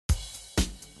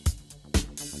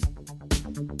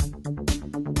I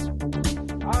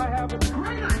have a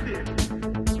great idea.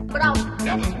 But I'll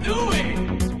never do it.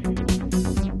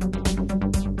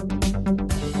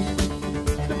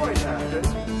 It might happen.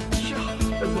 Sure,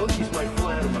 the monkey's might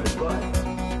fly out of my butt.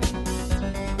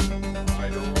 I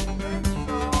don't think so.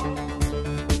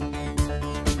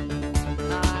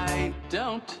 I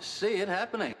don't see it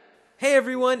happening. Hey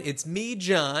everyone, it's me,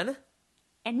 John.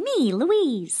 And me,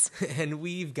 Louise. And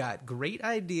we've got great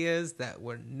ideas that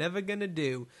we're never gonna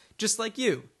do. Just like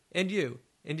you, and you,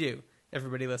 and you,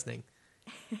 everybody listening.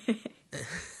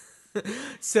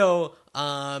 So,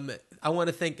 I want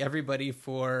to thank everybody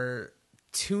for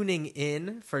tuning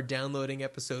in, for downloading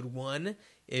episode 1.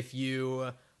 If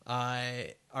you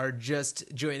are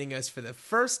just joining us for the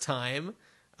first time,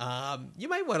 you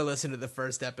might want to listen to the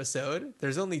first episode.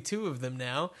 There's only 2 of them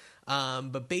now.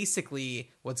 But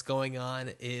basically what's going on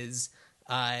is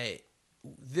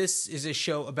this is a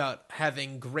show about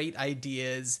having great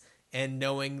ideas and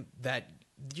knowing that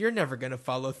you're never going to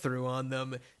follow through on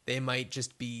them. They might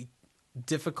just be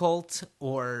difficult,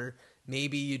 or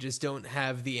maybe you just don't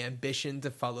have the ambition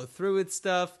to follow through with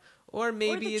stuff, or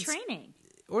maybe it's training.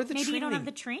 Or the maybe training. You don't have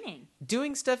the training.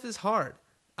 Doing stuff is hard.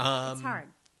 It's hard.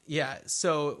 Yeah,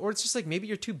 so, or it's just like maybe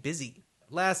you're too busy.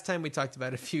 Last time we talked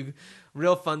about a few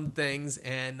real fun things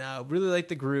and really liked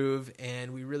the groove,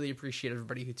 and we really appreciate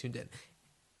everybody who tuned in.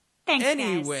 Thanks,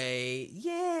 anyway, guys.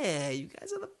 Yeah, you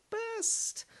guys are the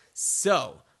best.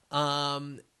 So,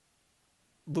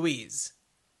 Louise.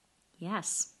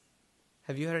 Yes.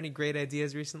 Have you had any great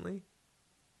ideas recently?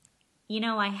 You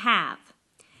know, I have.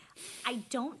 I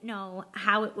don't know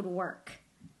how it would work,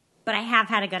 but I have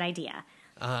had a good idea.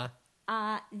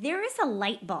 There is a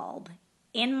light bulb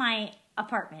in my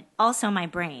apartment, also my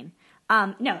brain.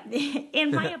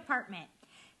 In my apartment.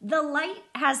 The light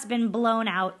has been blown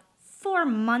out for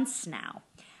months now.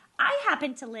 I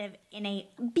happen to live in a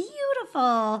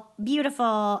beautiful,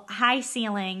 beautiful,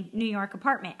 high-ceiling New York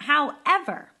apartment.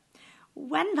 However,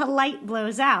 when the light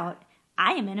blows out,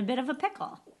 I am in a bit of a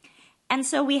pickle. And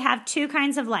so we have 2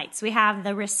 kinds of lights. We have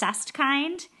the recessed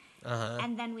kind,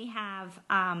 and then we have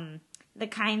the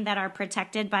kind that are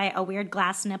protected by a weird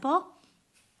glass nipple.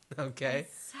 Okay.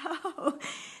 So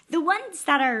the ones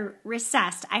that are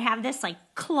recessed, I have this like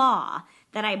claw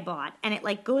that I bought, and it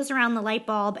like goes around the light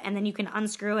bulb, and then you can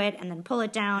unscrew it and then pull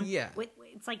it down. Yeah.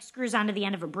 It's like screws onto the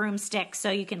end of a broomstick, so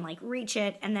you can like reach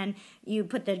it, and then you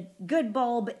put the good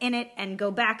bulb in it and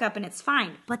go back up, and it's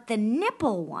fine. But the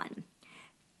nipple one,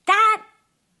 that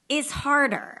is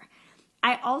harder.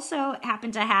 I also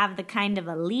happen to have the kind of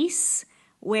a lease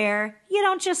where you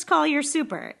don't just call your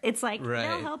super. It's like, right.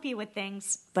 They'll help you with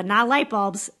things, but not light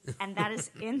bulbs, and that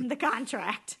is in the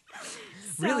contract.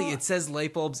 So, really? It says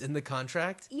light bulbs in the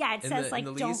contract? Yeah, it says,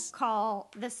 don't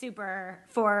call the super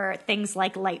for things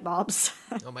like light bulbs.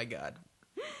 Oh, my God.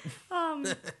 So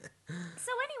anyway,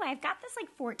 I've got this,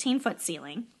 14-foot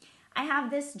ceiling. I have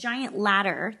this giant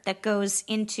ladder that goes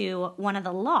into one of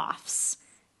the lofts.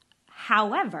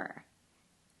 However,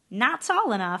 not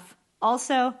tall enough,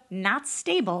 also not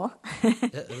stable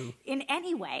in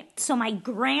any way. So my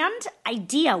grand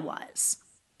idea was,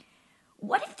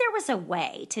 what if there was a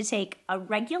way to take a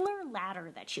regular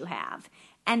ladder that you have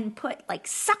and put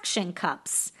suction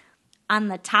cups on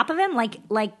the top of them,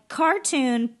 like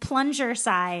cartoon plunger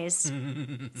size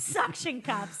suction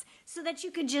cups, so that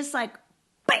you could just bam,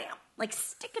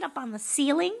 stick it up on the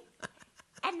ceiling,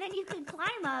 and then you can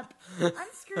climb up,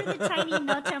 unscrew the tiny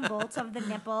nut and bolt of the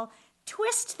nipple,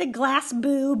 twist the glass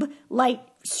boob light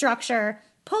structure,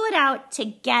 pull it out to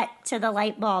get to the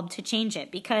light bulb to change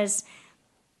it, because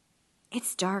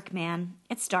it's dark, man.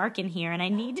 It's dark in here, and I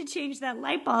need to change that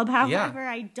light bulb. However,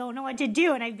 I don't know what to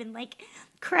do, and I've been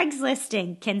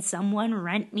Craigslisting, can someone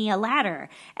rent me a ladder?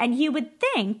 And you would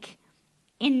think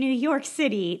in New York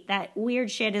City that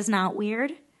weird shit is not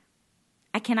weird.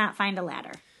 I cannot find a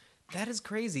ladder. That is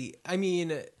crazy. I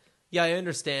mean, yeah, I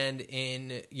understand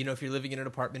if you're living in an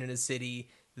apartment in a city,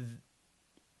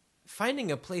 finding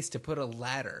a place to put a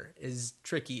ladder is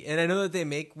tricky. And I know that they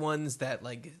make ones that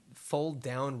fold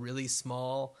down really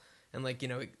small and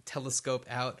telescope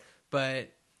out,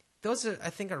 but those I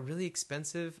think are really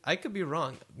expensive. I could be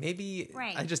wrong. Maybe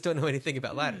right. I just don't know anything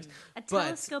about ladders. A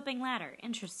telescoping ladder.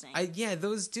 Interesting. Yeah,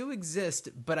 those do exist,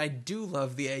 but I do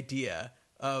love the idea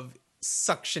of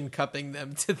suction cupping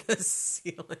them to the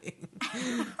ceiling.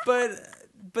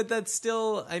 but that's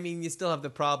still, you still have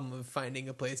the problem of finding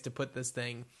a place to put this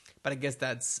thing. But I guess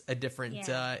that's a different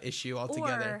issue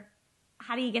altogether. Or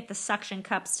how do you get the suction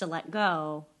cups to let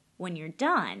go when you're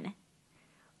done?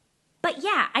 But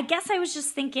yeah, I guess I was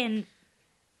just thinking,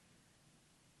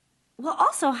 Well,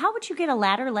 also, how would you get a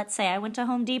ladder? Let's say I went to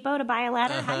Home Depot to buy a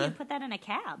ladder. How do Uh-huh. you put that in a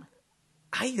cab?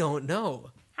 I don't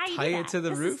know. How do you Tie do it that? to the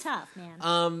This roof? is tough,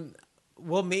 man.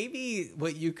 Well, maybe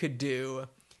what you could do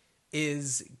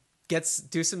is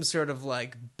do some sort of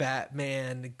like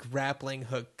Batman grappling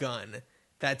hook gun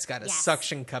that's got a Yes.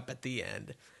 suction cup at the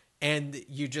end, and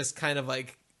you just kind of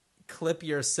like clip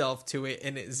yourself to it,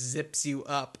 and it zips you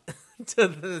up to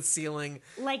the ceiling.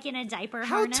 Like in a diaper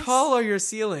How harness. tall are your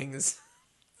ceilings?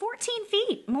 14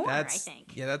 feet more, I That's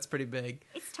think. yeah, that's pretty big.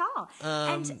 It's tall.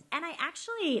 And I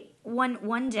actually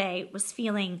one day was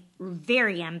feeling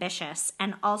very ambitious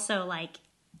and also like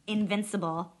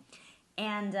invincible.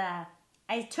 And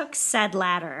I took said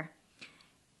ladder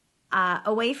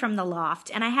away from the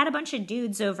loft, and I had a bunch of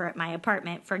dudes over at my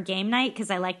apartment for game night because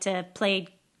I like to play,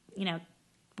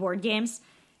 board games.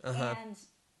 And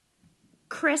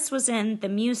Chris was in the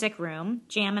music room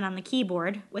jamming on the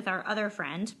keyboard with our other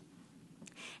friend.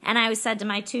 And I said to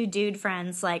my two dude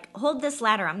friends, like, hold this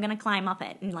ladder. I'm going to climb up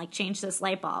it and, like, change this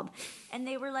light bulb. And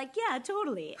they were like, yeah,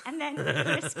 totally. And then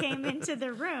Chris came into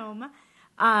the room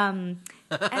and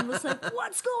was like,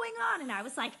 what's going on? And I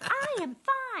was like, I am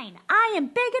fine. I am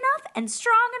big enough and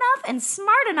strong enough and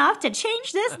smart enough to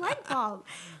change this light bulb.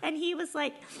 And he was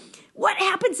like, what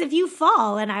happens if you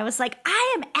fall? And I was like,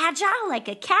 I am agile like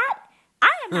a cat.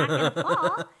 I am not going to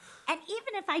fall. And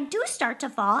even if I do start to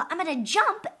fall, I'm going to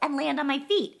jump and land on my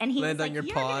feet. And he Land was on like, your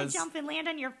you're going paws. to jump and land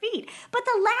on your feet. But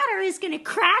the ladder is going to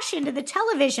crash into the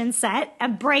television set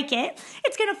and break it.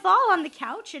 It's going to fall on the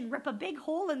couch and rip a big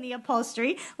hole in the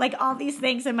upholstery. Like all these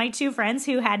things. And my two friends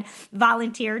who had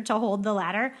volunteered to hold the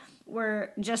ladder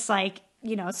were just like,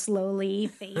 slowly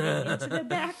fading into the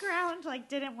background. Like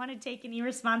didn't want to take any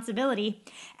responsibility.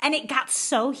 And it got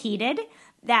so heated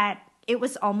that it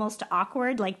was almost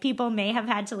awkward. Like people may have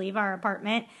had to leave our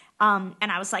apartment. And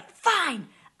I was like, fine,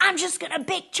 I'm just going to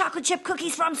bake chocolate chip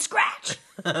cookies from scratch.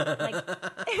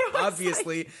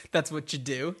 Obviously, that's what you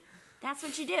do. That's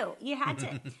what you do. You had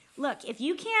to. Look, if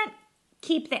you can't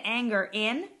keep the anger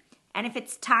in, and if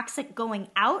it's toxic going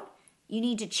out, you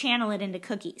need to channel it into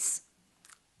cookies.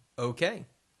 Okay.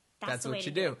 That's the way what to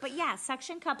you do. it. But yeah,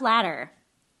 suction cup ladder.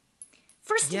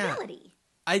 For stability.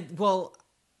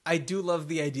 I do love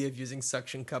the idea of using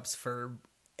suction cups for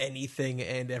anything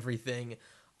and everything.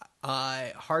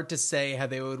 Hard to say how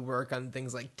they would work on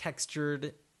things like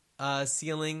textured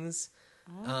ceilings.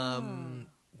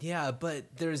 Yeah,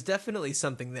 but there's definitely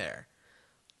something there.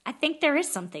 I think there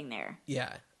is something there.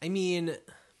 Yeah. I mean,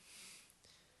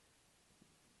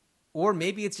 or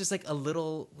maybe it's just like a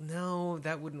little, no,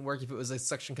 that wouldn't work if it was a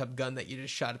suction cup gun that you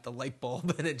just shot at the light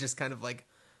bulb and it just kind of like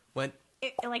went.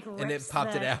 It like rips and it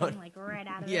popped it out. thing, like right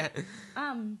out of Yeah. it.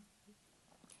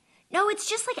 No, it's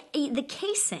just like the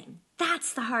casing.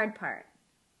 That's the hard part.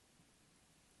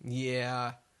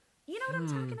 Yeah. You know what I'm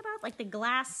talking about? Like the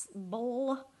glass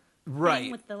bowl Right.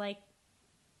 thing with the like.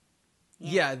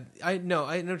 Yeah, I know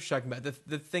what you're talking about.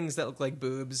 The things that look like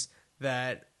boobs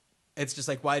that it's just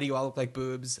like, why do you all look like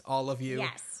boobs? All of you.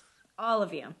 Yes, all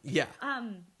of you. Yeah.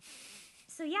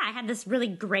 So yeah, I had this really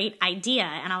great idea,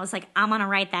 and I was like, I'm gonna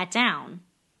write that down.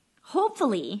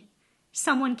 Hopefully,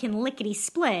 someone can lickety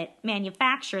split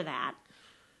manufacture that.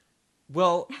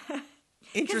 Well, Because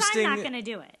interesting. I'm not gonna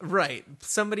do it. Right.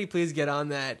 Somebody please get on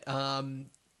that.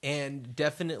 And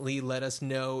definitely let us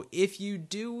know if you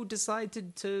do decide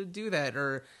to do that,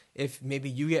 or if maybe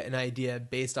you get an idea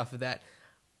based off of that.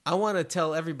 I want to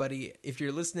tell everybody, if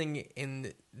you're listening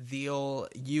in the old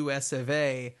US of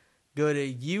A, go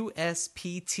to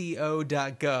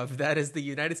uspto.gov. That is the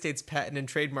United States Patent and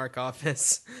Trademark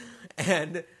Office.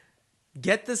 And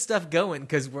get this stuff going,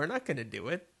 because we're not going to do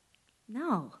it.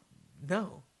 No.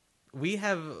 No. We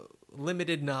have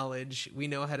limited knowledge. We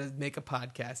know how to make a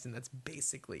podcast, and that's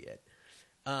basically it.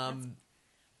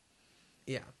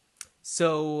 Yeah.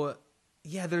 So,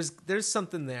 yeah, there's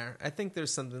something there. I think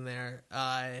there's something there.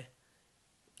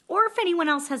 Or if anyone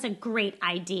else has a great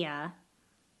idea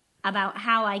about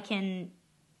how I can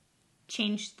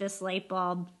change this light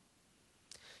bulb.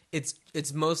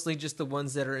 It's mostly just the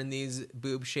ones that are in these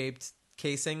boob-shaped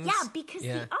casings. Yeah, because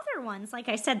the other ones, like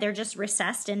I said, they're just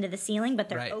recessed into the ceiling, but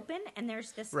they're Right. open, and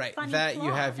there's this Right, funny that claw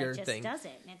you have that your just thing. does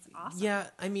it, and it's awesome. Yeah,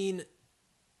 I mean,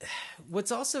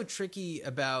 what's also tricky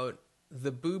about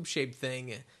the boob-shaped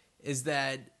thing is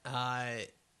that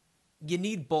you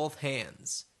need both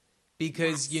hands,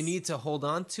 because you need to hold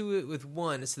on to it with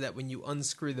one so that when you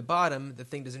unscrew the bottom, the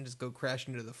thing doesn't just go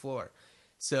crashing to the floor.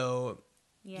 So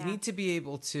you need to be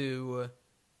able to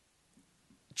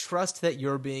trust that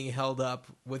you're being held up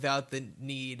without the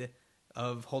need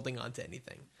of holding on to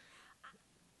anything.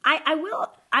 I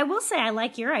will I will say I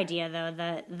like your idea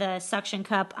though, the suction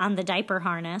cup on the diaper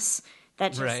harness that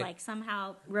just Right. like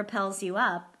somehow repels you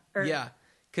up. Or, Yeah,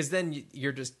 because then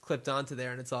you're just clipped onto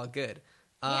there and it's all good.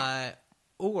 Yeah.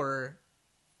 Or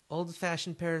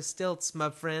old-fashioned pair of stilts, my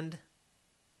friend.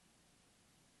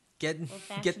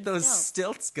 Get those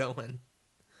stilts going.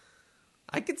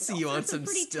 I could see you on Those are some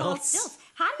pretty tall stilts.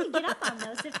 How do you get up on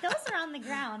those? If those are on the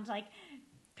ground, like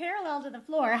parallel to the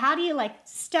floor, how do you like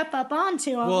step up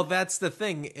onto them? Well, that's the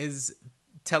thing, is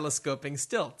telescoping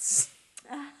stilts.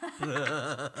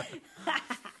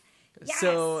 Yes.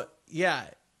 So, yeah.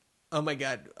 Oh my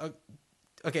God.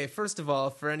 Okay, first of all,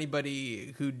 for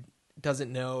anybody who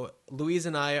doesn't know, Louise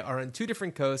and I are on two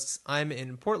different coasts. I'm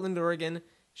in Portland, Oregon.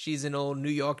 She's in old New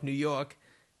York, New York.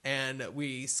 And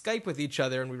we Skype with each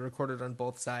other, and we recorded on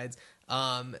both sides.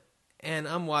 And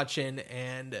I'm watching,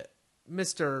 and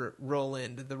Mr.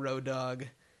 Roland, the road dog,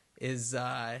 is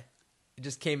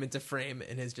just came into frame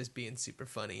and is just being super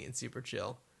funny and super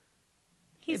chill.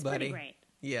 He's Hey, buddy. pretty great.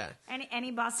 Yeah.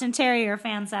 Any Boston Terrier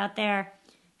fans out there?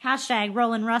 Hashtag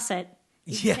Roland Russet.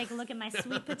 You can Yeah. take a look at my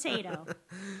sweet potato.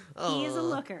 He is a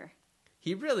looker.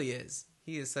 He really is.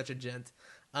 He is such a gent.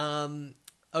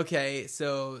 Okay,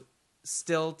 so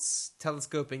stilts,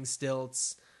 telescoping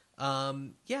stilts.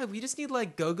 Yeah, we just need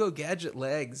like go-go gadget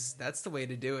legs. That's the way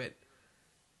to do it.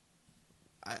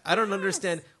 I don't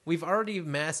understand. We've already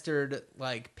mastered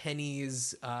like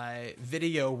Penny's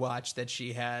video watch that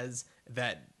she has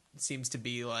that seems to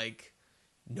be like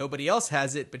nobody else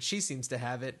has it, but she seems to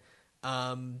have it.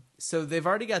 So they've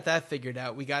already got that figured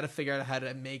out. We got to figure out how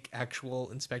to make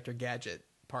actual Inspector Gadget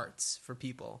parts for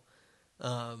people.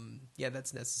 Yeah,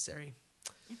 that's necessary.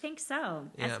 I think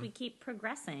so. Yeah. As we keep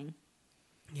progressing.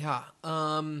 Yeah.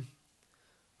 All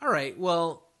right.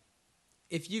 Well,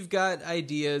 if you've got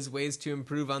ideas, ways to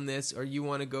improve on this, or you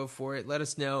want to go for it, let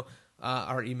us know.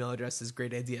 Our email address is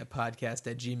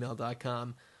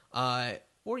greatideapodcast@gmail.com.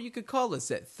 Or you could call us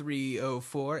at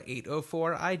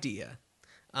 304-804-IDEA.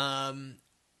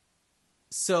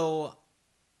 So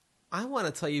I want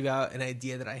to tell you about an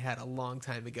idea that I had a long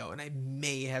time ago, and I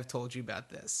may have told you about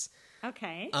this.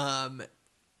 Okay. I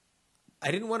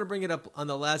didn't want to bring it up on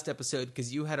the last episode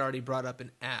because you had already brought up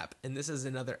an app, and this is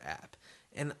another app.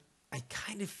 And I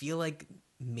kind of feel like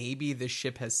maybe the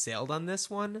ship has sailed on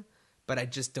this one, but I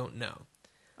just don't know.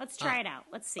 Let's try it out.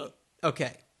 Let's see.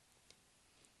 Okay.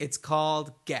 It's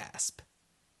called Gasp.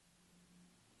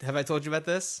 Have I told you about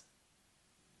this?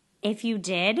 If you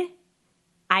did,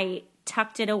 I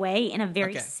tucked it away in a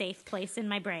very Okay. safe place in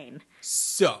my brain.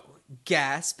 So,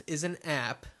 Gasp is an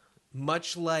app,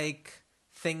 much like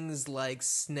things like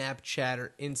Snapchat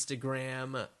or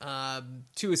Instagram,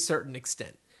 to a certain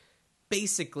extent.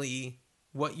 Basically,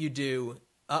 what you do...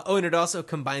 and it also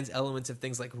combines elements of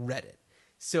things like Reddit.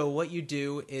 So what you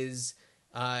do is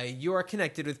you are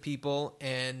connected with people,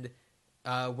 and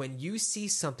when you see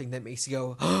something that makes you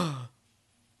go, oh,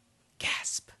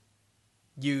 gasp,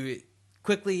 you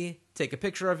quickly take a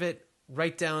picture of it,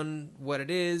 write down what it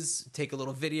is, take a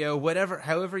little video,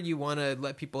 however you want to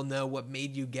let people know what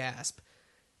made you gasp.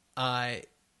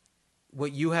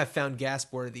 What you have found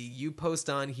gasp worthy, you post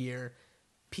on here.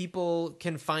 People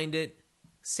can find it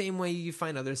same way you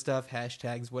find other stuff,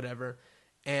 hashtags, whatever,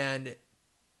 and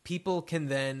people can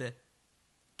then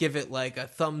give it like a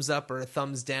thumbs up or a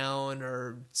thumbs down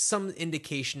or some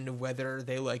indication of whether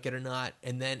they like it or not,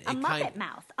 and then A Muppet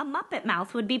mouth. A Muppet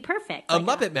mouth would be perfect. a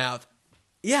Muppet mouth.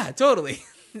 Yeah, totally.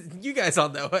 You guys all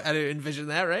know how to envision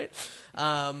that, right?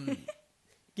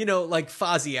 You know, like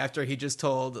Fozzie after he just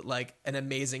told like an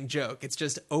amazing joke. It's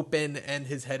just open and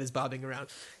his head is bobbing around.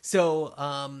 So,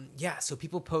 yeah, so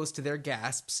people post their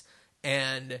gasps,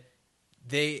 and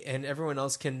everyone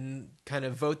else can kind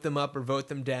of vote them up or vote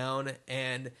them down.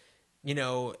 And, you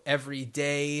know, every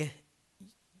day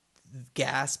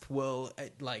Gasp will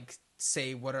like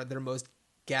say what are their most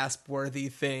gasp worthy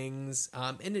things.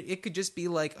 And it could just be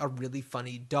like a really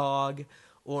funny dog,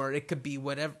 or it could be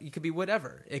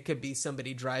whatever. It could be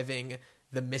somebody driving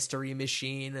the mystery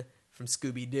machine from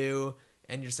Scooby-Doo,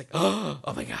 and you're just like, oh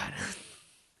my God.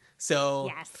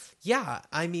 So, Yes. yeah,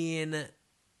 I mean,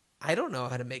 I don't know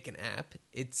how to make an app.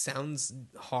 It sounds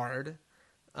hard.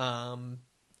 I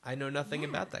know nothing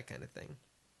about that kind of thing.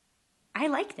 I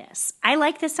like this. I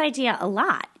like this idea a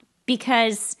lot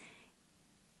because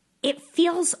it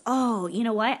feels, you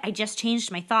know what? I just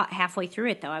changed my thought halfway through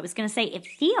it, though. I was going to say it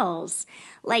feels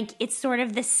like it's sort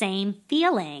of the same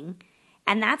feeling.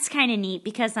 And that's kind of neat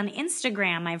because on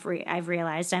Instagram, I've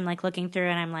realized I'm like looking through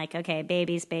and I'm like, okay,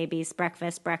 babies,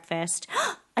 breakfast,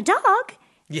 a dog.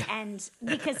 Yeah. And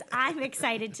because I'm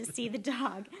excited to see the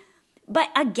dog. But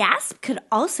a gasp could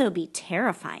also be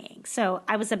terrifying. So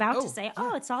I was about to say,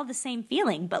 it's all the same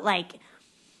feeling. But, like,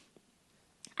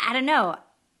 I don't know.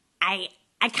 I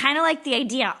kind of like the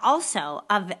idea also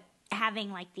of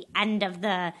having, like, the end of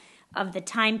the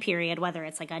time period, whether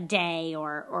it's like a day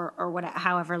or whatever,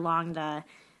 however long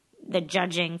the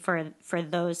judging for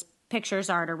those pictures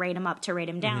are, to rate them up, to rate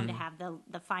them down, to have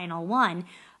the final one,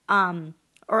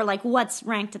 or like what's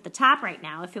ranked at the top right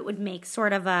now. If it would make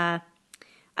sort of a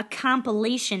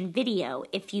compilation video,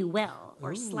 if you will,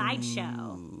 or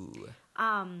slideshow.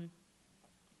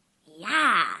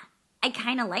 Yeah, I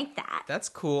kind of like that. That's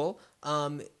cool.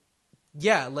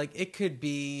 Yeah, like it could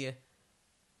be.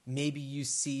 Maybe you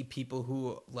see people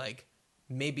who, like,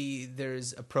 maybe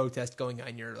there's a protest going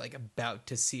on, you're, like, about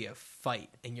to see a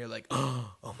fight, and you're like,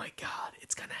 oh my God,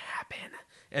 it's gonna happen.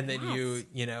 And then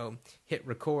you know, hit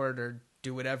record or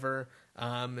do whatever.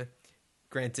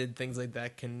 Granted, things like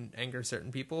that can anger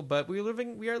certain people, but we are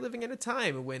living in a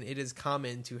time when it is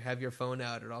common to have your phone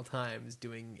out at all times,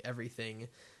 doing everything,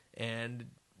 and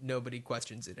nobody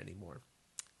questions it anymore.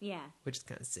 Yeah. Which is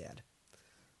kind of sad.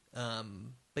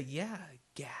 But yeah,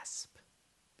 gasp.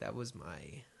 That was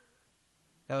my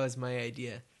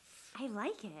idea. I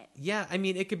like it. Yeah, I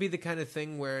mean, it could be the kind of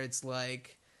thing where it's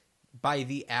like, by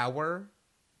the hour,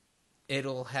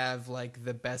 it'll have like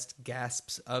the best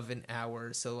gasps of an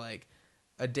hour. So like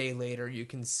a day later, you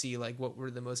can see like what were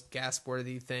the most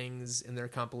gasp-worthy things in their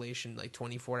compilation, like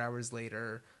 24 hours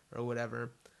later or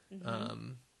whatever.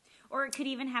 Or it could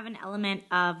even have an element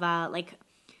of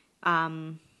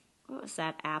what was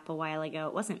that app a while ago?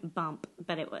 It wasn't Bump,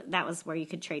 but that was where you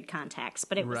could trade contacts.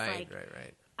 But it was right.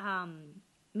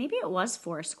 Maybe it was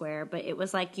Foursquare, but it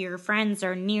was like your friends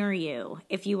are near you.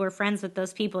 If you were friends with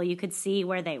those people, you could see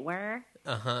where they were.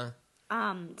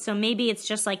 So maybe it's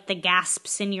just like the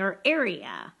gasps in your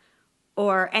area,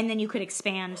 and then you could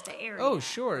expand the area. Oh,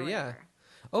 sure, yeah.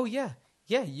 Oh, yeah.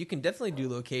 Yeah, you can definitely do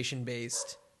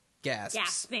location-based gasps.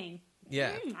 Gasping.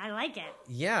 Yeah. I like it.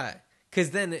 Yeah,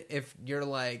 because then if you're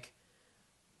like,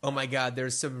 oh my God,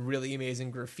 there's some really amazing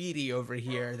graffiti over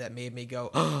here that made me go,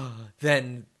 oh,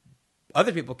 then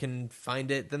other people can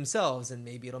find it themselves and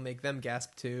maybe it'll make them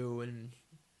gasp too. And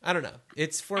I don't know.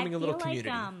 It's forming a little community.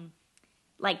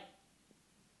 Like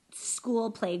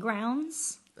school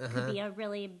playgrounds could be a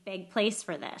really big place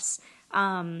for this.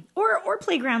 Or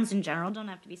playgrounds in general. Don't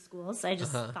have to be schools. I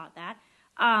just thought that.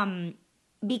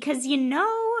 Because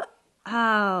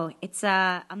it's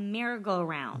a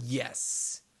merry-go-round.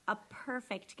 Yes. A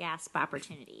perfect gasp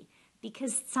opportunity,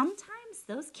 because sometimes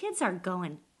those kids are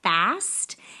going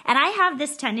fast, and I have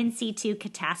this tendency to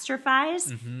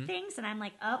catastrophize things, and I'm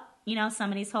like,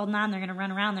 somebody's holding on, they're going to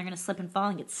run around, they're going to slip and fall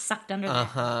and get sucked under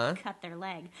and cut their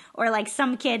leg. Or like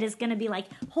some kid is going to be like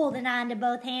holding on to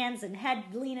both hands and head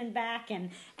leaning back and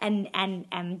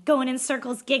going in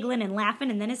circles, giggling and laughing,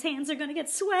 and then his hands are going to get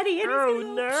sweaty.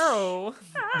 And no.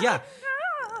 Yeah.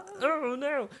 Oh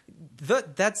no.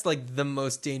 That's like the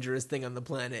most dangerous thing on the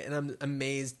planet, and I'm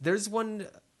amazed. There's one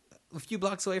a few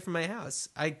blocks away from my house.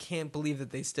 I can't believe that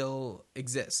they still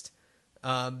exist.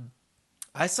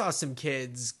 I saw some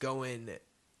kids going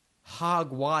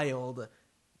hog wild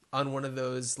on one of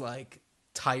those like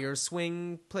tire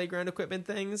swing playground equipment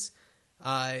things.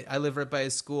 I live right by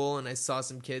a school, and I saw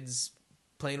some kids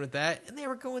playing with that, and they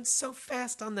were going so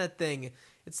fast on that thing.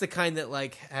 It's the kind that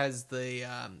like has the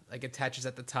like attaches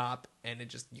at the top, and it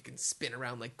just you can spin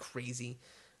around like crazy.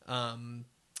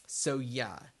 So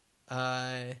yeah.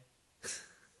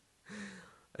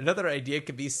 Another idea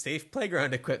could be safe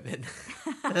playground equipment.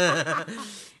 One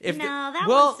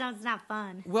sounds not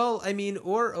fun. Well, I mean,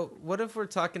 or what if we're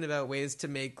talking about ways to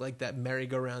make like that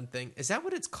merry-go-round thing? Is that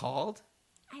what it's called?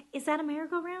 Is that a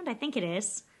merry-go-round? I think it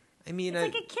is. I mean,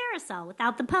 it's like a carousel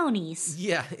without the ponies.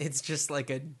 Yeah, it's just like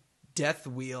a death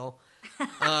wheel.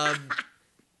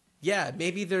 Yeah,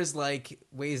 maybe there's like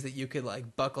ways that you could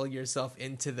like buckle yourself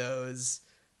into those,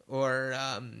 or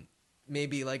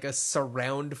maybe like a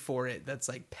surround for it that's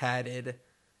like padded,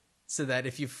 so that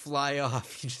if you fly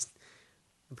off, you just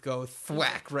go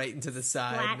thwack right into the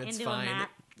side. Flat and it's into fine. A mat.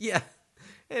 Yeah,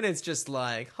 and it's just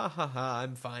like ha ha ha,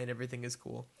 I'm fine, everything is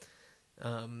cool.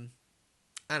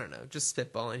 I don't know, just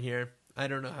spitballing here. I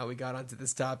don't know how we got onto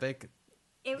this topic.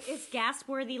 It's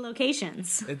gasp-worthy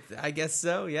locations. I guess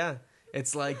so, yeah.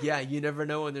 It's like, yeah, you never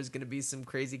know when there's going to be some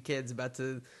crazy kids about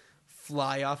to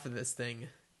fly off of this thing.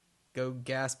 Go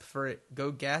gasp for it.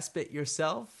 Go gasp it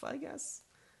yourself, I guess.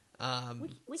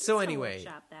 We so can anyway,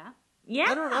 workshop that. Yeah.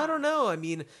 I don't know. I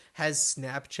mean, has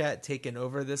Snapchat taken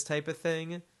over this type of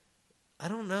thing? I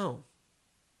don't know.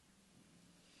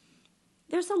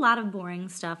 There's a lot of boring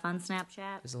stuff on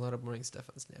Snapchat. There's a lot of boring stuff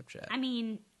on Snapchat. I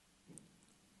mean,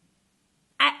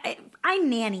 I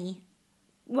nanny.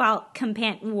 Well,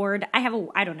 Ward. I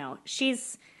don't know.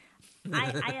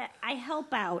 I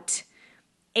help out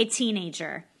a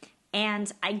teenager,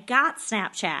 and I got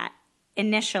Snapchat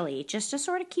initially just to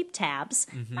sort of keep tabs,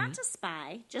 not to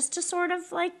spy, just to sort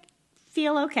of like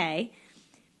feel okay.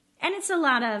 And it's a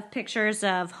lot of pictures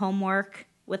of homework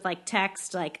with like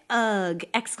text like ugh,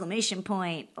 exclamation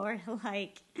point, or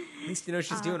like At least you know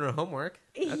she's doing her homework.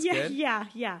 That's yeah, good.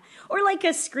 yeah. Or like a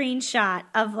screenshot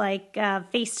of like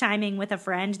FaceTiming with a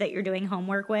friend that you're doing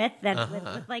homework with,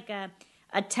 with like a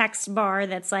text bar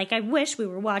that's like, I wish we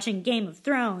were watching Game of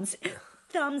Thrones.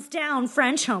 Thumbs down,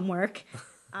 French homework.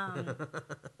 And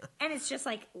it's just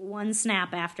like one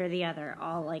snap after the other,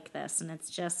 all like this, and it's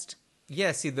just...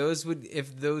 Yeah, see,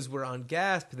 if those were on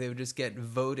Gasp, they would just get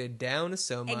voted down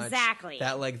so much Exactly.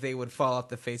 that like they would fall off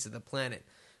the face of the planet.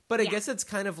 But I guess it's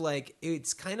kind of like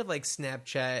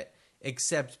Snapchat,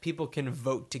 except people can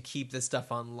vote to keep the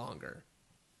stuff on longer.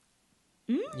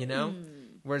 You know?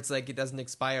 Where it's like it doesn't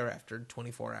expire after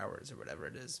 24 hours or whatever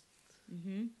it is. All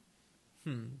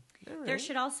right. There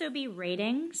should also be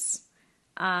ratings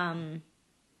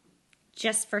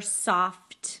just for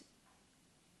soft,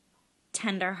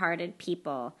 tender-hearted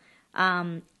people.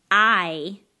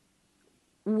 I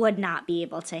would not be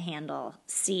able to handle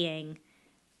seeing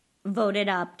voted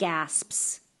up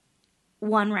gasps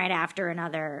one right after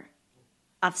another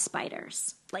of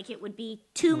spiders. Like, it would be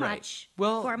too much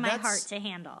for my heart to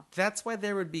handle. That's why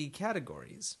there would be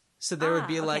categories. So there would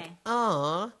be like,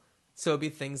 aw. So it'd be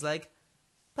things like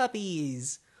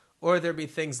puppies. Or there'd be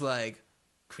things like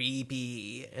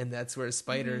creepy. And that's where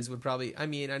spiders would probably... I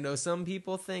mean, I know some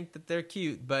people think that they're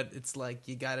cute, but it's like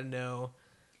you gotta know,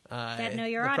 Know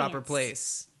your the audience. proper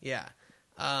place. Yeah.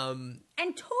 And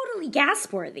totally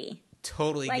gasp-worthy.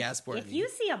 Totally Like, gasp-worthy. if you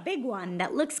see a big one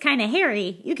that looks kind of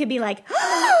hairy, you could be like,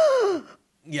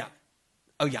 Yeah.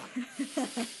 Oh, yeah.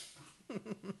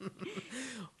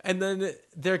 And then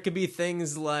there could be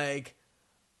things like,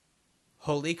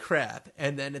 holy crap.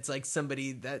 And then it's like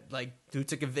somebody that like who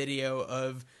took a video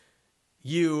of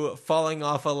you falling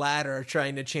off a ladder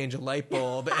trying to change a light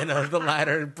bulb and the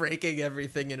ladder breaking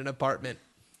everything in an apartment.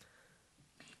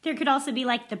 There could also be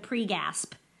like the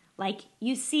pre-gasp. Like,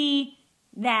 you see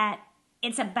that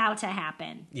it's about to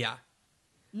happen. Yeah.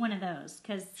 One of those.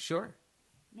 Because, Sure.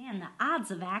 man, the odds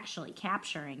of actually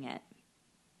capturing it,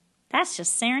 that's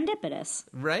just serendipitous.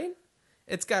 Right?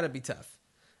 It's got to be tough.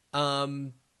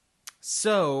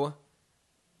 So,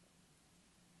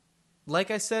 like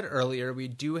I said earlier, we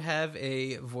do have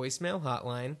a voicemail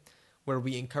hotline where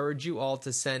we encourage you all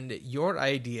to send your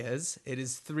ideas. It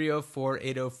is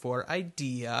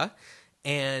 304-804-IDEA.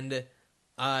 And,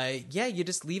 you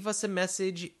just leave us a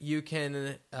message. You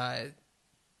can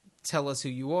tell us who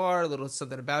you are, a little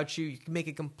something about you. You can make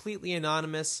it completely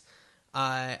anonymous.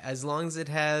 As long as it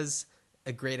has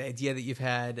a great idea that you've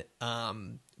had,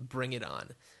 bring it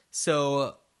on.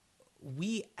 So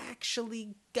we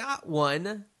actually got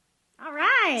one. All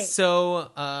right.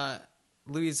 So,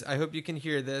 Louise, I hope you can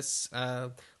hear this.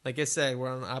 Like I said,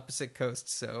 we're on opposite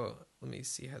coasts, so let me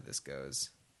see how this goes.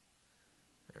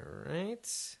 All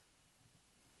right.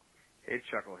 Hey,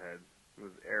 Chuckleheads. It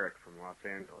was Eric from Los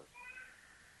Angeles.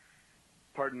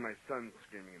 Pardon my son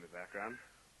screaming in the background.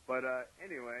 But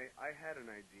anyway, I had an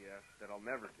idea that I'll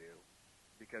never do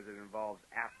because it involves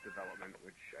app development,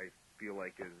 which I feel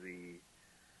like is the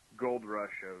gold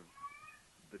rush of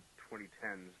the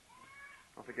 2010s.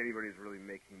 I don't think anybody's really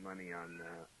making money on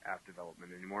app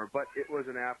development anymore, but it was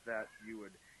an app that you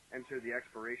would enter the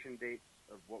expiration dates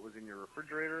of what was in your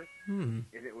refrigerator, and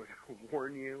it would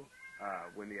warn you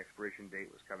when the expiration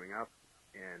date was coming up,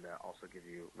 and also give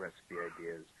you recipe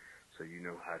ideas so you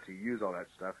know how to use all that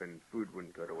stuff and food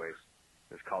wouldn't go to waste.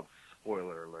 It's called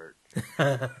Spoiler Alert.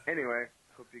 Anyway,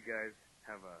 hope you guys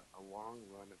have a long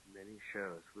run of many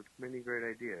shows with many great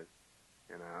ideas.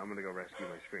 And I'm going to go rescue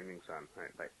my screaming son. All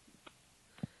right, bye.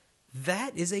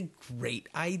 That is a great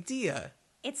idea.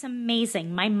 It's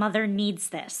amazing. My mother needs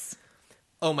this.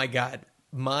 Oh my God.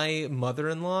 My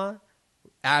mother-in-law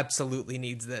absolutely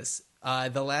needs this.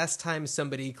 The last time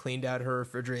somebody cleaned out her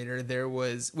refrigerator,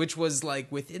 which was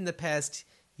like within the past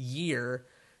year,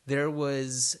 there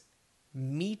was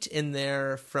meat in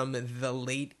there from the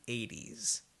late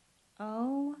 80s.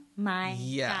 Oh my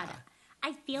Yeah. God.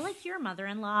 I feel like your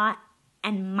mother-in-law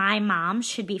and my mom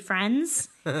should be friends,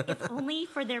 if only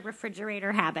for their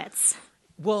refrigerator habits.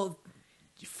 Well,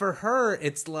 for her,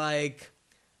 it's like,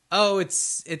 oh,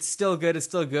 it's still good, it's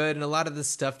still good. And a lot of the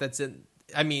stuff that's in,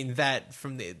 I mean, that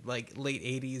from the like late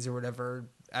 80s or whatever,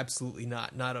 absolutely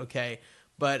not okay.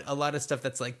 But a lot of stuff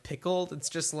that's like pickled, it's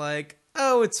just like,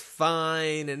 oh, it's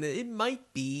fine. And it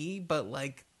might be, but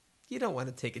like, you don't want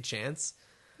to take a chance.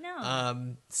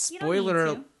 No.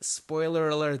 Spoiler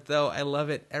alert, though. I love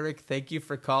it. Eric, thank you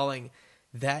for calling.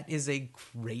 That is a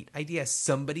great idea.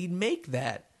 Somebody make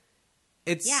that.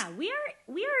 Yeah, we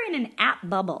are in an app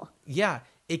bubble. Yeah,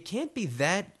 it can't be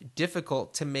that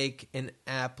difficult to make an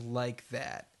app like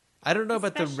that. I don't know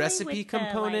about the recipe with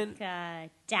component. The,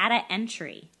 data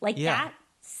entry. That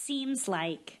seems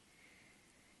like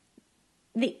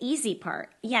the easy part.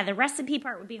 Yeah, the recipe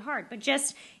part would be hard. But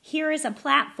just here is a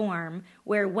platform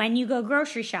where when you go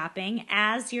grocery shopping,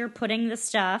 as you're putting the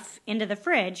stuff into the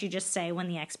fridge, you just say when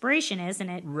the expiration is and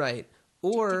it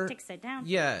ticks it down.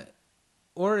 Yeah.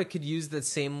 Or it could use the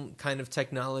same kind of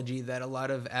technology that a lot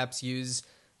of apps use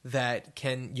that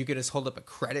you can just hold up a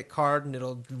credit card and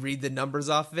it'll read the numbers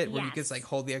off of it, where you can just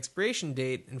hold the expiration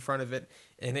date in front of it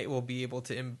and it will be able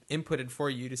to input it for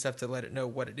you. You just have to let it know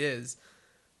what it is.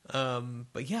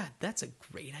 But yeah, that's a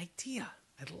great idea.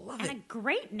 I love it. And a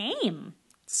great name.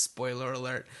 Spoiler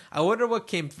alert. I wonder what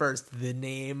came first, the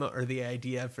name or the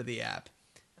idea for the app.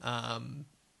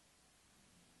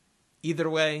 Either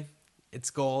way,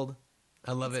 it's gold.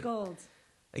 I love it. It's gold.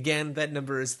 Again, that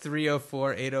number is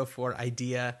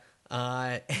 304-804-IDEA.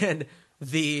 And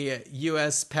the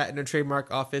U.S. Patent and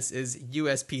Trademark Office is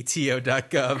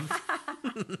uspto.gov.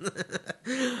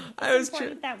 It's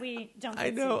important that we don't get I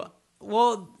know. sued.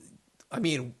 Well, I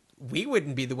mean, we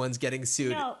wouldn't be the ones getting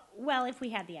sued. No, well, if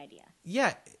we had the idea.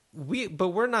 Yeah, but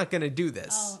we're not going to do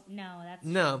this. Oh, no, that's...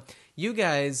 No. You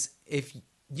guys, if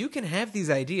you can have these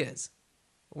ideas,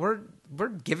 we're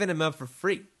giving them up for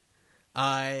free.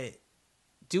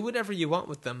 Do whatever you want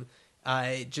with them.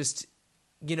 Just,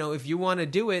 if you want to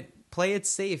do it, play it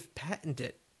safe, patent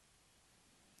it.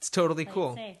 It's totally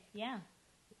cool. Play it safe, yeah.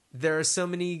 There are so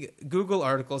many Google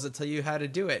articles that tell you how to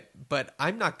do it, but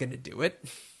I'm not going to do it.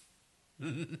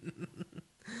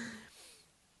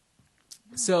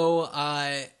 So,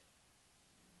 I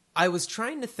was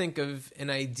trying to think of an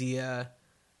idea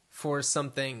for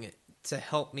something to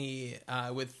help me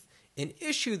with an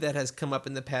issue that has come up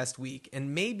in the past week,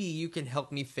 and maybe you can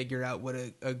help me figure out what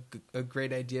a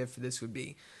great idea for this would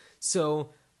be.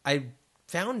 So I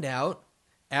found out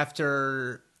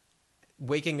after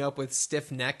waking up with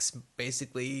stiff necks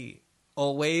basically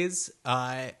always,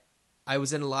 I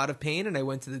was in a lot of pain, and I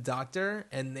went to the doctor,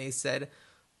 and they said,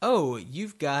 oh,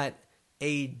 you've got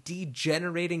a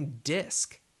degenerating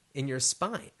disc in your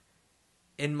spine,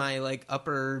 in my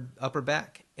upper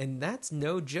back, and that's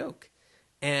no joke.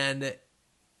 And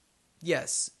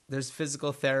yes, there's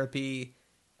physical therapy.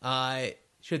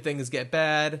 Should things get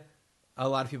bad, a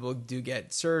lot of people do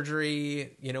get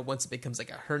surgery, once it becomes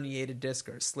like a herniated disc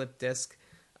or a slip disc.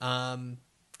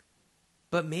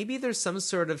 But maybe there's some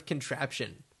sort of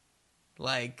contraption,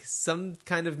 like some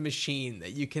kind of machine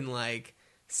that you can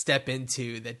step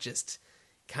into that just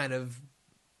kind of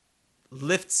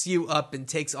lifts you up and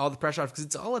takes all the pressure off, because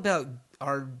it's all about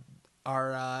our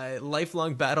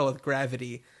lifelong battle with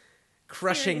gravity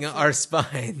crushing our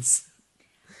spines.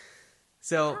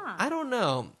 So I don't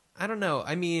know.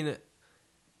 I mean,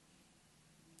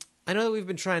 I know that we've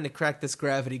been trying to crack this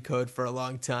gravity code for a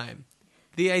long time.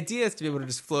 The idea is to be able to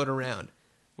just float around.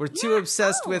 We're too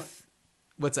obsessed with...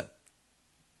 What's up?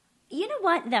 You know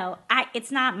what, though?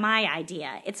 It's not my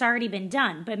idea. It's already been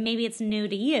done, but maybe it's new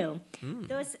to you.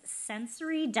 Those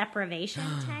sensory deprivation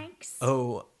tanks.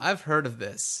 Oh, I've heard of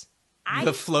this.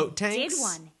 The float tanks? I did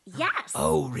one. Yes.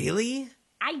 Oh, really?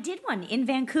 I did one in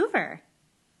Vancouver.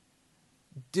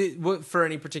 For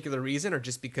any particular reason, or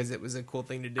just because it was a cool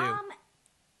thing to do?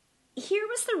 Here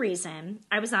was the reason.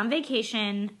 I was on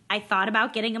vacation. I thought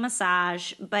about getting a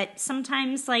massage, but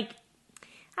sometimes, I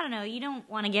don't know, you don't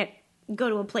want to go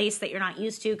to a place that you're not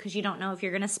used to because you don't know if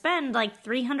you're going to spend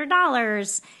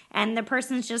 $300 and the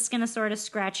person's just going to sort of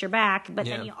scratch your back. But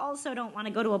then you also don't want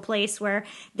to go to a place where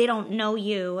they don't know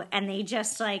you and they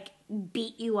just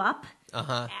beat you up.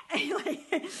 Uh-huh.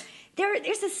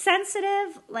 There's a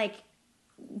sensitive,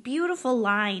 beautiful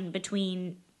line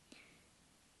between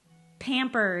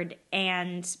pampered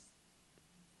and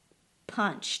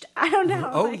punched. I don't know.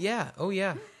 Oh, yeah.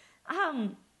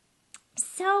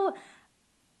 So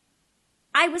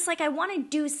I was I want to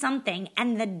do something,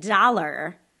 and the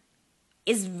dollar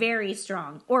is very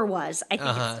strong, or was. I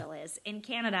think it still is, in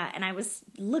Canada. And I was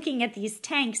looking at these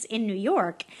tanks in New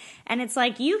York, and it's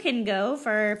you can go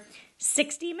for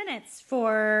 60 minutes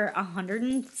for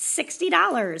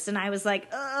 $160. And I was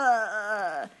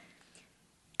ugh.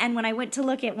 And when I went to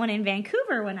look at one in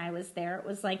Vancouver when I was there, it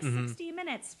was 60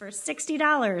 minutes for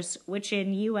 $60, which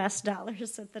in US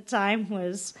dollars at the time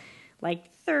was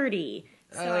 30.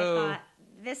 So I thought,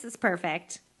 this is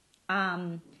perfect.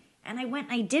 And I went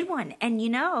and I did one. And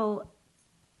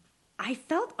I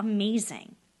felt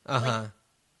amazing. Uh-huh.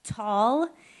 Tall,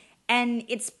 and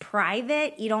it's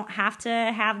private. You don't have to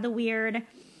have the weird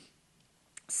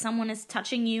someone is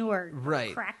touching you or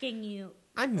Right. cracking you.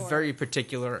 I'm very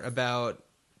particular about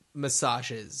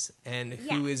massages and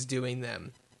who is doing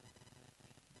them.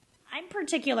 I'm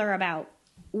particular about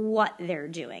what they're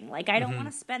doing. Like, I don't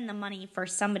want to spend the money for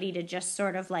somebody to just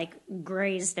sort of like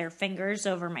graze their fingers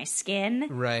over my skin.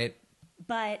 Right.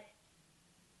 But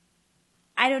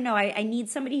I don't know. I need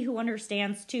somebody who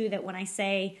understands too that when I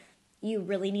say you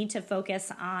really need to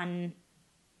focus on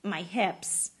my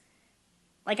hips,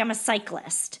 like I'm a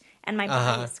cyclist and my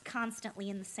body is constantly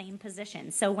in the same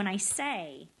position. So when I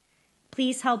say,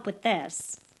 please help with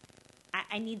this,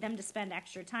 I need them to spend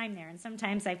extra time there. And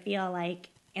sometimes I feel like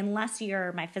unless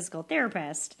you're my physical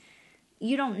therapist,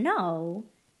 you don't know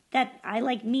that I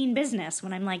like mean business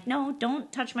when I'm like, no,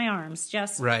 don't touch my arms.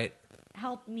 Just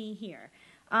help me here.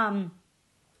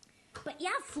 But yeah,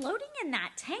 floating in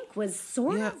that tank was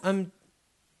sort of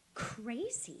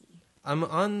crazy. I'm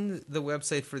on the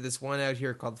website for this one out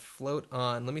here called Float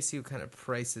On. Let me see what kind of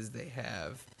prices they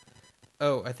have.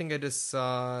 Oh, I think I just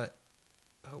saw...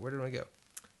 Oh, where did I go?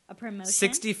 A promotion?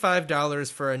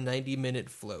 $65 for a 90-minute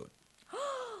float.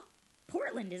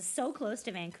 Portland is so close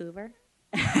to Vancouver.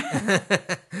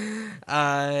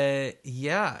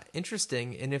 Yeah,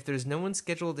 interesting. And if there's no one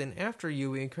scheduled in after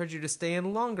you, we encourage you to stay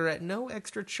in longer at no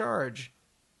extra charge.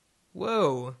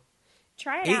 Whoa.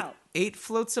 Try it out. 8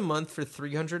 floats a month for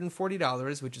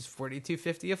 $340, which is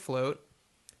 $42.50 a float.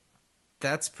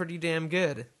 That's pretty damn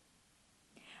good.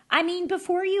 I mean,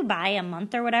 before you buy a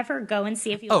month or whatever, go and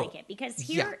see if you like it. Because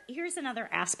here's another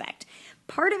aspect.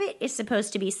 Part of it is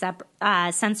supposed to be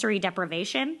sensory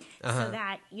deprivation so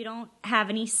that you don't have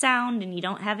any sound and you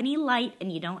don't have any light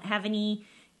and you don't have any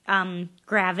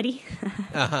gravity.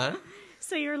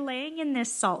 So you're laying in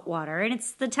this salt water and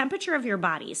it's the temperature of your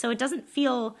body. So it doesn't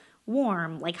feel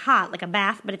warm, like hot, like a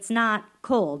bath, but it's not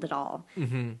cold at all.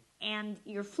 And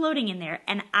you're floating in there.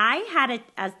 And I had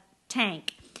a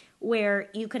tank where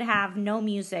you could have no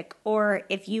music, or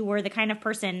if you were the kind of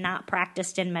person not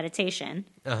practiced in meditation.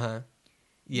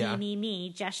 Yeah.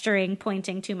 Me, gesturing,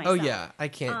 pointing to myself. Oh, yeah. I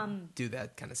can't do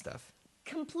that kind of stuff.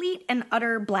 Complete and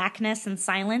utter blackness and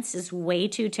silence is way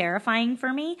too terrifying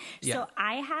for me. Yeah. So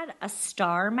I had a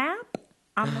star map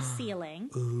on the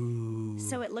ceiling.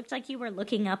 So it looked like you were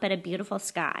looking up at a beautiful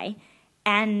sky.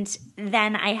 And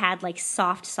then I had like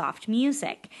soft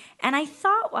music. And I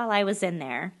thought while I was in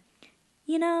there,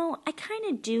 you know, I kind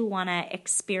of do want to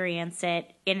experience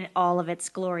it in all of its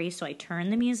glory. So I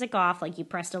turned the music off, like you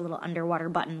pressed a little underwater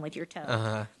button with your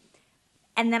toe.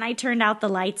 And then I turned out the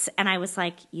lights and I was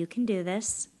like, you can do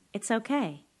this. It's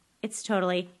okay. It's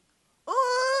totally,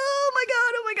 oh my God.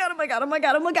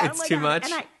 It's too much?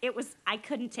 And I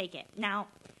couldn't take it. Now,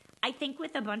 I think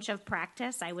with a bunch of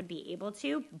practice, I would be able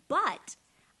to. But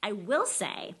I will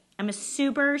say, I'm a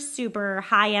super, super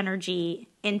high energy,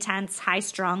 intense, high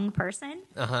strung person.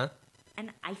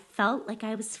 And I felt like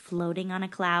I was floating on a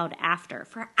cloud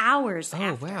for hours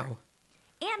after. Oh, wow.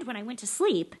 And when I went to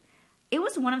sleep, it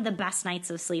was one of the best nights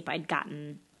of sleep I'd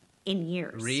gotten in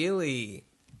years. Really?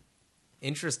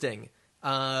 Interesting.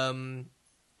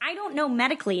 I don't know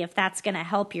medically if that's going to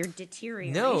help your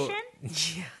deterioration. No.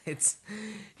 Yeah, it's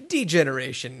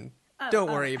degeneration.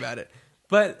 Don't worry about it.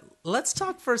 But let's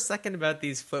talk for a second about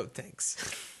these float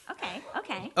tanks.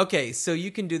 Okay. Okay, so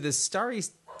you can do this starry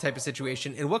type of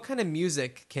situation. And what kind of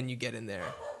music can you get in there?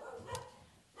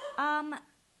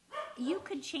 You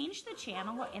could change the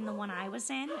channel in the one I was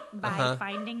in by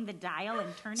finding the dial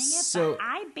and turning it. So, but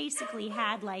I basically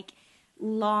had like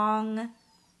long,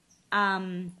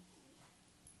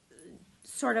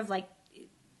 sort of like,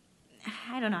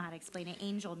 I don't know how to explain it,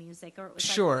 angel music, or it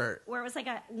was like, where it was like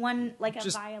a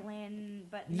violin,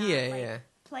 but not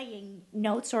playing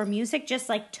notes or music, just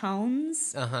like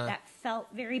tones that felt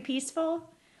very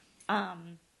peaceful.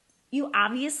 You're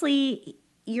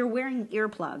wearing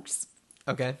earplugs,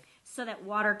 okay, so that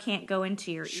water can't go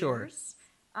into your ears.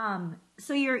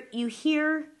 So you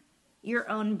hear your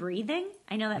own breathing.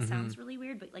 I know that sounds really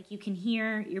weird, but like you can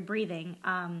hear your breathing.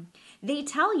 They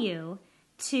tell you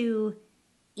to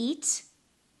eat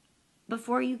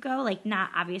before you go, like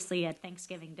not obviously at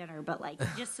Thanksgiving dinner, but like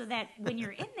just so that when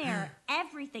you're in there,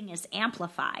 everything is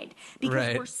amplified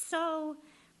because we're so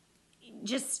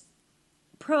just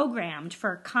programmed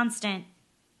for constant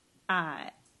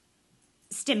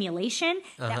stimulation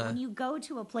that when you go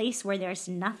to a place where there's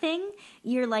nothing,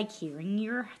 you're like hearing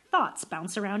your thoughts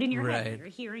bounce around in your head. You're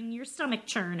hearing your stomach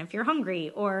churn if you're hungry,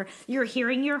 or you're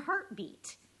hearing your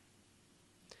heartbeat.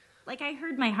 Like I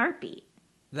heard my heartbeat.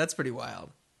 That's pretty wild.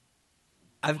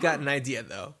 I've got an idea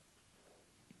though.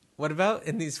 What about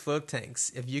in these float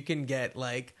tanks, if you can get,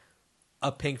 like,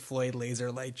 a Pink Floyd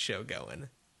laser light show going?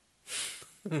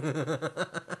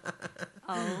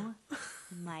 Oh,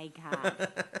 my God.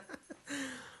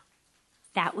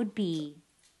 That would be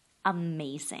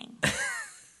amazing.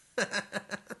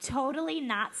 Totally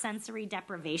not sensory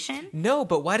deprivation, No,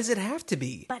 but why does it have to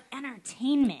be? but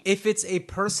entertainment. If it's a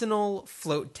personal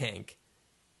float tank,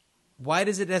 why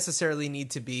does it necessarily need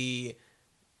to be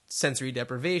sensory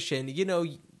deprivation? You know,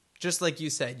 just like you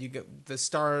said, the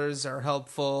stars are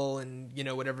helpful and, you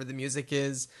know, whatever the music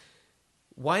is.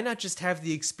 Why not just have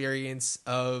the experience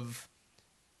of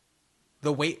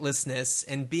the weightlessness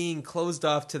and being closed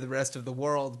off to the rest of the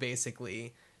world,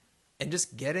 basically, and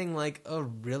just getting, like, a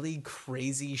really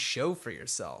crazy show for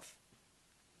yourself?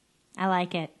 I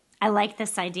like it. I like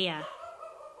this idea.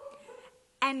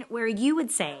 And where you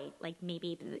would say, like,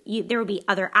 maybe there would be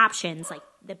other options, like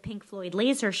the Pink Floyd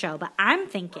laser show, but I'm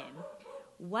thinking,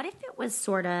 what if it was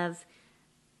sort of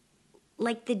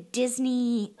like the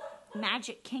Disney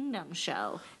Magic Kingdom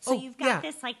show? So you've got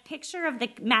this, like, picture of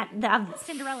of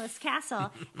Cinderella's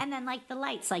castle, and then, like, the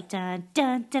lights, like, dun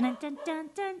dun dun dun dun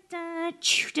dun dun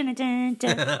dun dun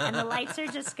dun, and the lights are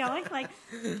just going, like,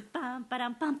 bum ba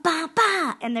dum bum ba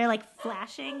ba, and they're, like,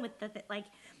 flashing with the like.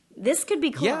 This could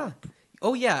be cool. Yeah.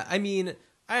 Oh, yeah. I mean,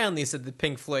 I only said the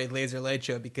Pink Floyd laser light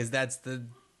show because that's the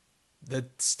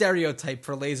stereotype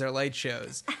for laser light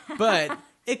shows. But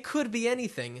it could be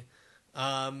anything.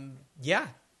 Yeah.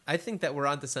 I think that we're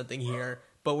onto something here,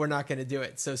 but we're not going to do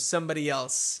it. So somebody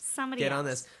else get on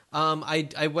this. I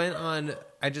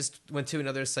just went to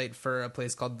another site for a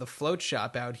place called The Float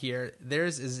Shop out here.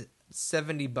 Theirs is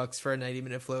 $70 for a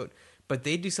 90-minute float, but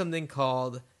they do something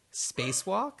called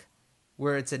Spacewalk,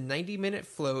 where it's a 90-minute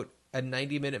float, a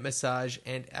 90-minute massage,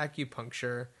 and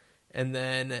acupuncture, and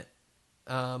then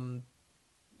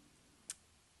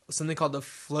something called the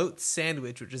float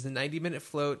sandwich, which is a 90-minute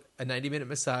float, a 90-minute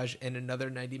massage, and another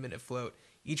 90-minute float.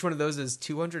 Each one of those is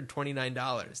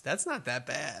 $229. That's not that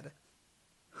bad.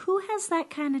 Who has that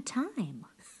kind of time?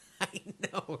 I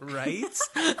know, right? It's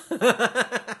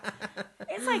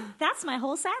like, that's my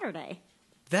whole Saturday.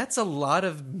 That's a lot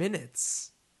of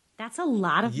minutes. That's a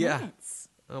lot of minutes.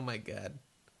 Oh my God.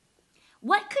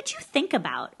 What could you think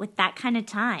about with that kind of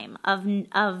time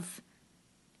of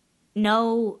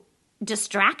no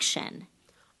distraction?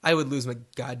 I would lose my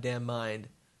goddamn mind.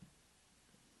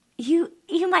 You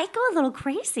might go a little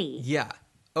crazy. Yeah.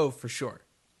 Oh, for sure.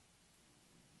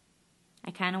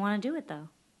 I kind of want to do it, though.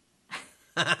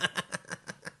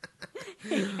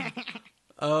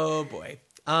 Oh boy.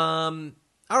 All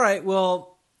right.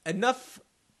 Well, enough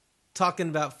talking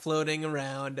about floating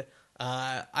around.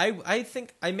 I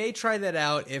think I may try that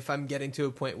out if I'm getting to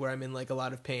a point where I'm in, like, a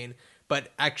lot of pain.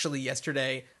 But actually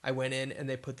yesterday I went in and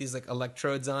they put these, like,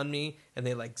 electrodes on me and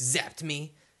they, like, zapped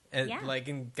me and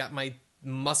and got my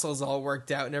muscles all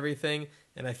worked out and everything.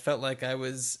 And I felt like I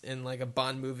was in, like, a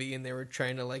Bond movie and they were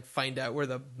trying to, like, find out where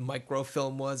the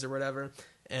microfilm was or whatever.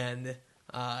 And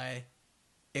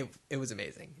it was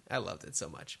amazing. I loved it so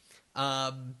much.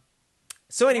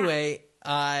 So anyway,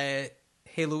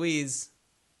 hey Louise,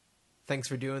 thanks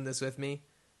for doing this with me.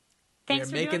 Thanks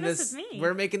for doing this with me.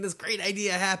 We're making this great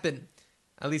idea happen.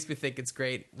 At least we think it's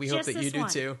great. We hope that you do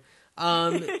too.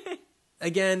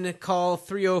 Again, call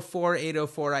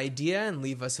 304-804-IDEA and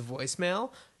leave us a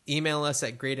voicemail. Email us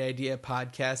at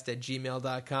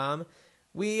greatideapodcast@gmail.com.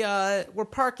 We're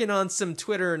parking on some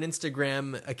Twitter and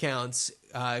Instagram accounts,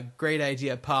 Great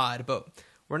Idea Pod, but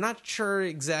we're not sure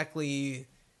exactly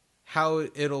how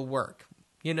it'll work.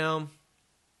 You know,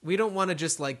 we don't want to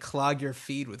just, like, clog your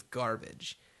feed with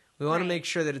garbage. We want to make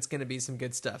sure that it's going to be some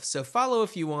good stuff. So follow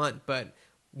if you want, but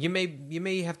you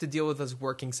may have to deal with us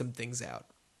working some things out.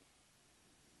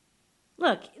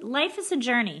 Look, life is a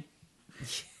journey.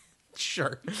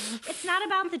 Sure. It's not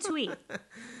about the tweet.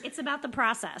 It's about the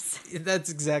process.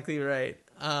 That's exactly right.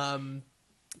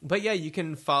 But yeah, you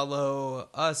can follow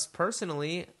us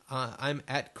personally. I'm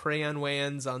at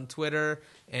CrayonWayans on Twitter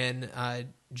and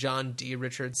John D.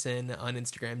 Richardson on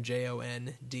Instagram,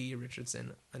 Jon D.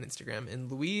 Richardson on Instagram.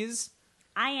 And Louise?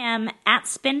 I am at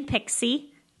SpinPixie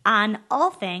on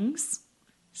all things.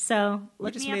 So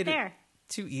look me up there.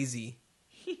 Too easy.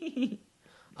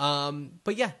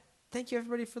 But yeah, thank you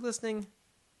everybody for listening.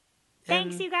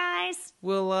 Thanks, you guys.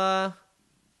 We'll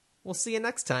see you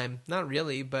next time. Not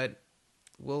really, but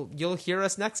you'll hear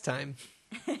us next time.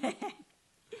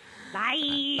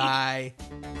 Bye. Bye.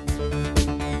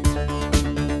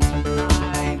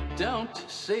 I don't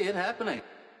see it happening.